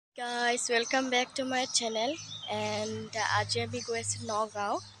Guys, welcome back to my channel and আজি আমি গৈ আছো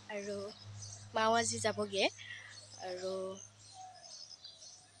নগাঁও আৰু মাও আজি যাবগে আৰু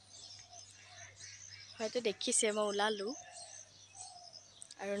হয়তো দেখিছে মই ওলালো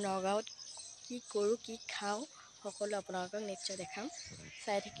আৰু নগাঁওত কি কৰো কি খাও সকলো আপোনালোকক নিশ্চয় দেখাম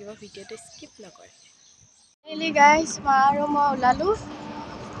চাই থাকিব ভিডিওটো স্কিপ নকৰে হেলি গাইস মা আৰু মই ওলালো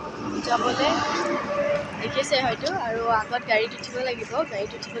যাবলে দেখিছে হয়তো আৰু আগত গাড়ীত উঠিব লাগিব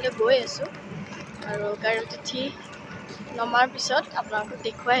গাড়ীত উঠিবলৈ গৈ আছো আৰু গাড়ীত উঠি নমাৰ পিছত আপোনালোকক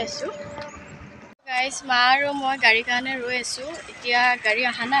দেখুৱাই আছো গাইস মা আৰু মই গাড়ীৰ কাৰণে ৰৈ আছো এতিয়া গাড়ী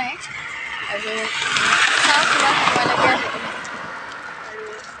অহা নাই আৰু চাও কিমান সময় লাগে আৰু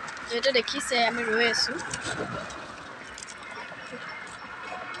যেটো দেখিছে আমি ৰৈ আছো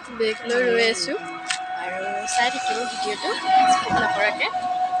বেগ লৈ ৰৈ আছো আৰু চাই থাকিব ভিডিওটো স্কিপ নকৰাকে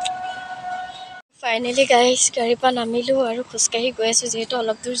ফাইনালি গাইস গাড়ীৰ পৰা নামিলো আৰু খুচকাহি গৈ আছো যেহেতু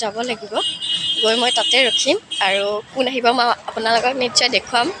অলপ দূৰ যাব লাগিব গৈ মই তাতে ৰখিম আৰু কোন আহিব মই আপোনালোকক নিশ্চয়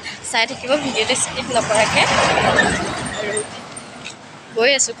দেখুৱাম চাই থাকিব ভিডিওটো স্কিপ নকৰাকে আৰু গৈ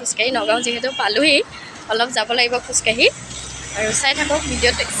আছো খুচকাহি নগাঁও যেহেতু পালোহি অলপ যাব লাগিব খুচকাহি আৰু চাই থাকক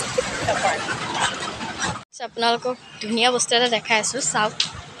ভিডিওটো স্কিপ নকৰাকে আপোনালোকক ধুনীয়া বস্তু এটা দেখাই আছো চাওক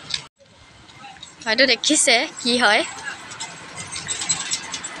হয়তো দেখিছে কি হয়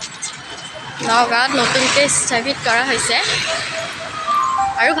নগাঁৱত নতুনকৈ স্থাপিত কৰা হৈছে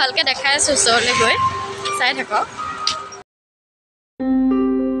আৰু ভালকৈ দেখাই আছো ওচৰলৈ গৈ চাই থাকক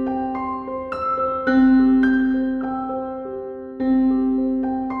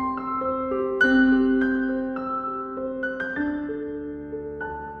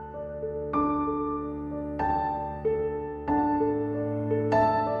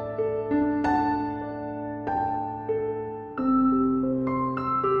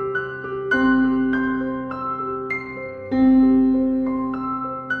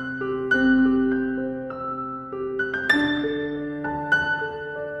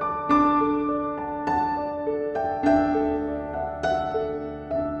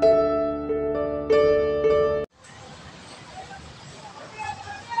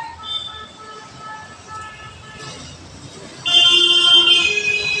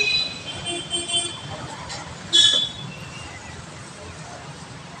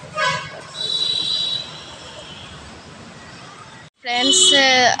ফ্ৰেণ্ডছ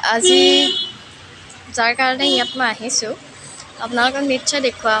আজি যাৰ কাৰণে ইয়াত মই আহিছোঁ আপোনালোকক নিশ্চয়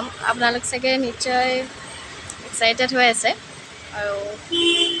দেখুৱাম আপোনালোক চাগে নিশ্চয় এক্সাইটেড হৈ আছে আৰু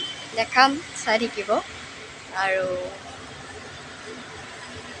দেখাম চাই থাকিব আৰু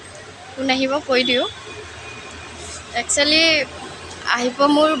কোন আহিব কৈ দিওঁ একচুৱেলি আহিব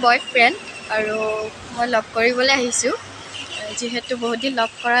মোৰ বয়ফ্ৰেণ্ড আৰু মই লগ কৰিবলৈ আহিছোঁ যিহেতু বহুত দিন লগ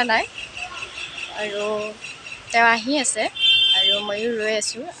কৰা নাই আৰু তেওঁ আহি আছে আৰু ময়ো ৰৈ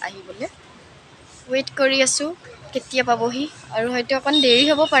আছোঁ আহিবলৈ ৱেইট কৰি আছোঁ কেতিয়া পাবহি আৰু হয়তো অকণ দেৰি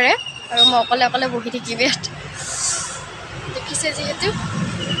হ'ব পাৰে আৰু মই অকলে অকলে বহি থাকিম ইয়াত দেখিছে যিহেতু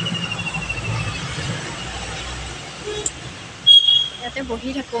ইয়াতে বহি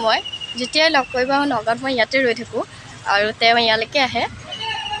থাকোঁ মই যেতিয়াই লগ কৰিব আহোঁ নগাঁৱত মই ইয়াতে ৰৈ থাকোঁ আৰু তেওঁ ইয়ালৈকে আহে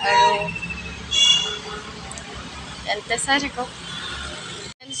আৰু তেন্তে চাই থাকক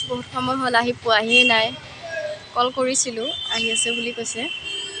বহুত সময় হ'ল আহি পোৱাহিয়ে নাই কল কৰিছিলোঁ আহি আছে বুলি কৈছে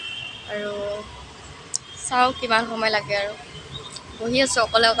আৰু চাওঁ কিমান সময় লাগে আৰু বহি আছোঁ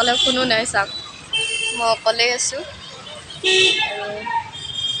অকলে অকলে কোনো নাই চাওক মই অকলেই আছোঁ আৰু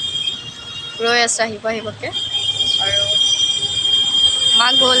ৰৈ আছোঁ আহিবকৈ আৰু মা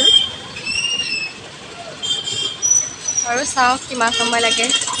গ'ল আৰু চাওঁ কিমান সময় লাগে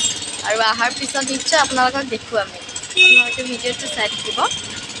আৰু অহাৰ পিছত নিশ্চয় আপোনালোকক দেখুৱাম আপোনালোকে ভিডিঅ'টো চাই থাকিব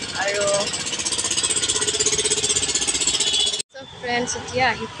আৰু ফ্ৰেণ্ডছ এতিয়া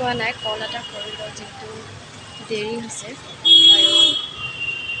আহি পোৱা নাই কল এটা কৰি লওঁ যিহেতু দেৰি হৈছে আৰু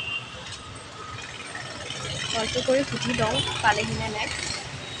কলটো কৰি সুধি লওঁ পালেহি নে নাই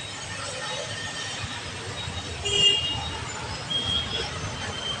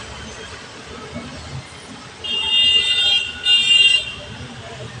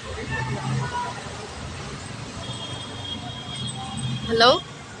হেল্ল'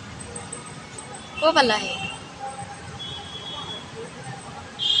 ক'ৰ পালাহি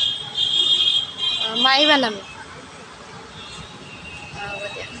মাৰিবা নামি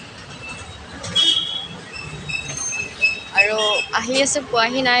আৰু আহি আছে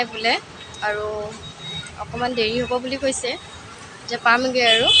পোৱাহি নাই বোলে আৰু অকণমান দেৰি হ'ব বুলি কৈছে যে পামগৈ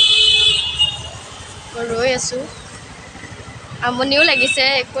আৰু মই ৰৈ আছোঁ আমনিও লাগিছে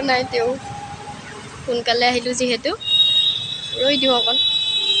একো নাই তেওঁ সোনকালে আহিলোঁ যিহেতু ৰৈ দিওঁ অকণ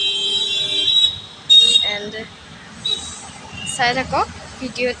এণ্ড চাই থাকক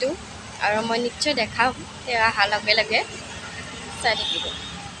ভিডিঅ'টো আৰু মই নিশ্চয় দেখাম তেওঁ অহাৰ লগে লগে চাই থাকিব।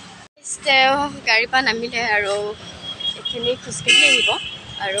 তেওঁ গাড়ীৰ পৰা নামিলে আৰু এইখিনি খোজকাঢ়ি আহিব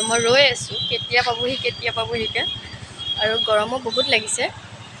আৰু মই ৰৈ আছোঁ কেতিয়া পাবহিকৈ আৰু গৰমো বহুত লাগিছে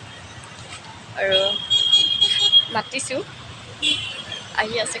আৰু মাতিছোঁ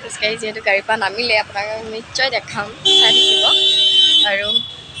আহি আছে খোজকাঢ়ি, যিহেতু গাড়ীৰ পৰা নামিলে আপোনাক নিশ্চয় দেখাম, চাই থাকিব। আৰু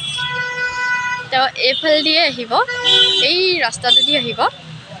তেওঁ এইফালেদিয়ে আহিব, এই ৰাস্তাটোদি আহিব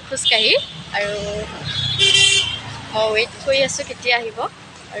খোজকাঢ়ি আৰু মই ৱেইট কৰি আছোঁ কেতিয়া আহিব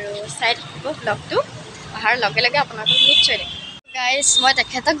আৰু চাই থাকিব ব্লগটো। অহাৰ লগে লগে আপোনালোকক নিশ্চয় দেখাম। গাইজ মই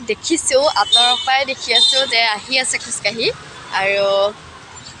তেখেতক দেখিছোঁ, আঁতৰৰ পৰাই দেখি আছোঁ যে আহি আছে খোজকাঢ়ি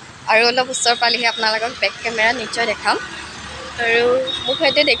আৰু অলপ ওচৰ পালেহি আপোনালোকক বেক কেমেৰা নিশ্চয় দেখাম। আৰু মোক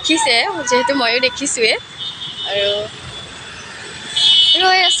হয়তো দেখিছে, যিহেতু ময়ো দেখিছোঁৱেই আৰু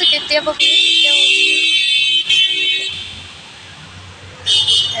ৰৈ আছোঁ কেতিয়া পাবহি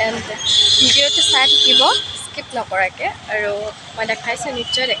এণ্ড ভিডিঅ'টো চাই থাকিব স্কিপ নকৰাকৈ আৰু মই দেখাইছোঁ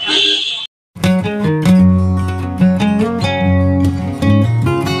নিশ্চয় দেখাম।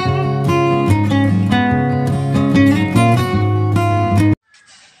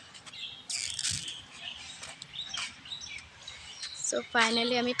 চ'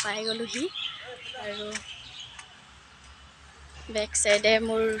 ফাইনেলি আমি পাই গ'লোহি আৰু বেক চাইডে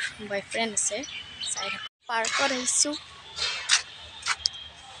মোৰ বয়ফ্ৰেণ্ড আছে, চাই পাৰ্কত আহিছোঁ,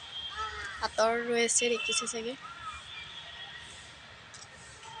 হাতৰ ৰৈ আছে দেখিছে চাগে।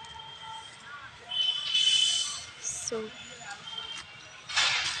 চ'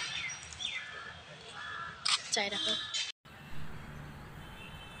 চাই থাকক।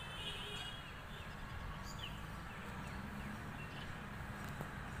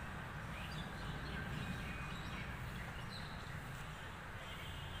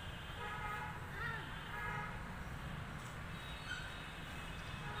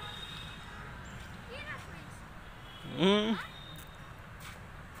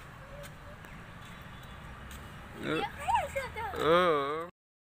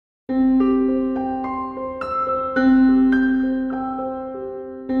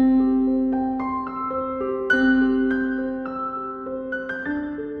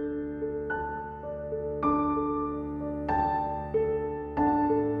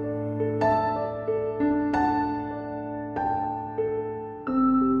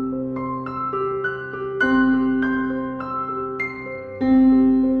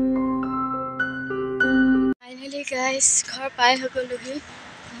 গাইজ ঘৰ পাই হৈ গ'লোহি,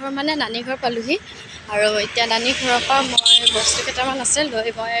 ঘৰ মানে নানী ঘৰ পালোহি আৰু এতিয়া নানী ঘৰৰ পৰা মই বস্তু কেইটামান আছে লৈ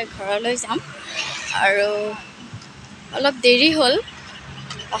মই ঘৰলৈ যাম আৰু অলপ দেৰি হ'ল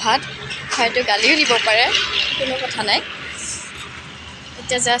অহাত, হয়তো গালিও দিব পাৰে, কোনো কথা নাই।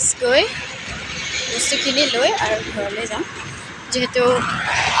 এতিয়া জাষ্ট গৈ বস্তুখিনি লৈ আৰু ঘৰলৈ যাম, যিহেতু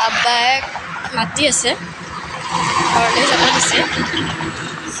আব্বাই মাতি আছে ঘৰলৈ যাব দিছে,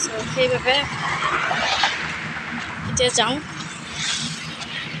 চ' সেইবাবে এতিয়া যাওঁ।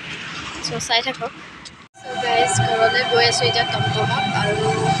 চ' চাই থাকক। চ' গাইজ ঘৰলৈ গৈ আছোঁ এতিয়া টমটমত আৰু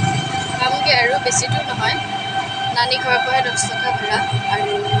পামগৈ আৰু বেছি দূৰ নহয়, নানী ঘৰৰ পৰা 10 টকা ভাড়া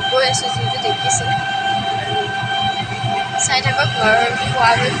আৰু গৈ আছোঁ যিহেতু দেখিছে আৰু চাই থাকক। ঘৰ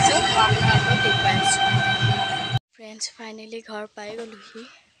পোৱাৰ পিছত মই আপোনালোকক দেখুৱাই আছোঁ। ফ্ৰেণ্ডছ ফাইনেলি ঘৰ পাই গ'লোহি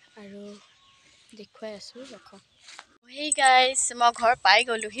আৰু দেখুৱাই আছোঁ ৰখক। সেই গাইজ মই ঘৰ পাই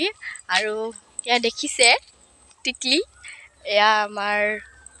গ'লোহি আৰু এয়া দেখিছে টিকলি, এয়া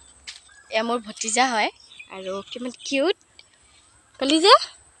মোৰ ভতিজা হয় আৰু কিমান কিউট কলিজা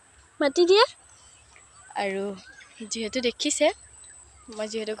মাতি দিয়া। আৰু যিহেতু দেখিছে মই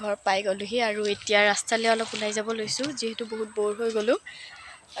যিহেতু ঘৰ পাই গ'লোহি আৰু এতিয়া ৰাস্তালৈ অলপ ওলাই যাব লৈছোঁ, যিহেতু বহুত ব'ৰ হৈ গ'লোঁ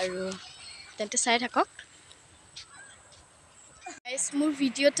আৰু তেন্তে চাই থাকক। মোৰ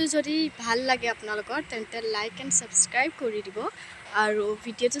ভিডিঅ'টো যদি ভাল লাগে আপোনালোকৰ তেন্তে লাইক এণ্ড ছাবস্ক্ৰাইব কৰি দিব আৰু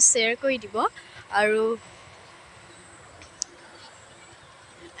ভিডিঅ'টো শ্বেয়াৰ কৰি দিব আৰু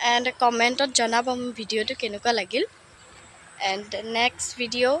এণ্ড কমেণ্টত জনাব মোৰ ভিডিঅ'টো কেনেকুৱা লাগিল। এণ্ড নেক্সট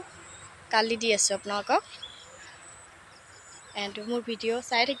ভিডিঅ' কালি দি আছোঁ আপোনালোকক, এণ্ড মোৰ ভিডিঅ'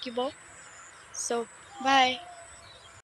 চাই থাকিব। চ' বাই।